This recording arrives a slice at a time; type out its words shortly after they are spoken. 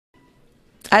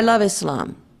I love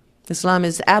Islam. Islam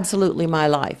is absolutely my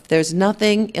life. There's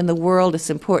nothing in the world as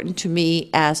important to me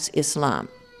as Islam.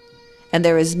 And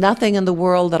there is nothing in the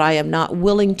world that I am not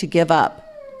willing to give up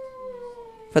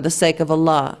for the sake of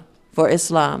Allah, for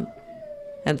Islam,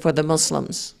 and for the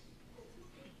Muslims.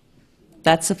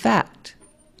 That's a fact.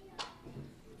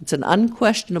 It's an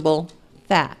unquestionable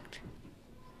fact.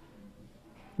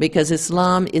 Because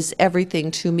Islam is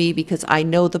everything to me, because I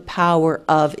know the power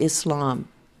of Islam.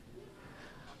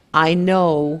 I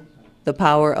know the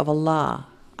power of Allah.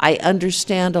 I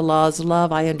understand Allah's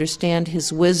love. I understand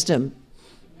His wisdom.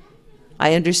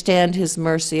 I understand His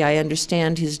mercy. I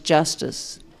understand His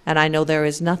justice. And I know there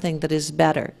is nothing that is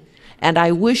better. And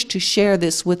I wish to share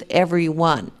this with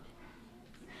everyone.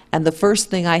 And the first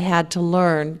thing I had to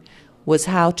learn was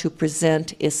how to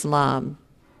present Islam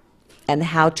and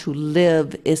how to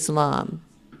live Islam.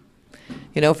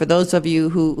 You know, for those of you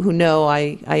who know,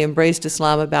 I embraced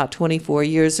Islam about 24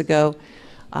 years ago,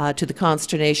 to the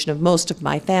consternation of most of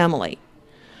my family.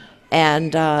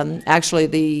 And actually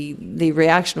the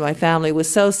reaction of my family was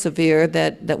so severe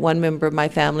that one member of my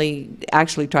family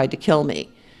actually tried to kill me.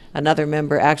 Another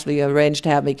member actually arranged to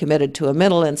have me committed to a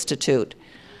mental institute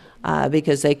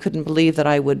because they couldn't believe that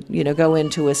I would, you know, go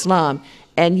into Islam.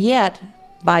 And yet,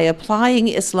 by applying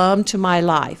Islam to my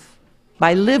life,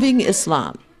 by living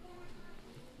Islam,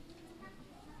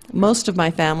 most of my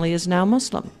family is now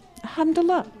Muslim.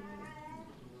 Alhamdulillah.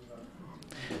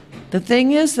 The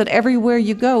thing is that everywhere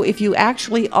you go, if you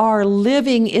actually are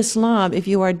living Islam, if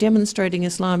you are demonstrating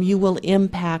Islam, you will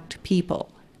impact people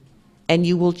and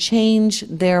you will change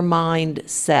their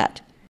mindset.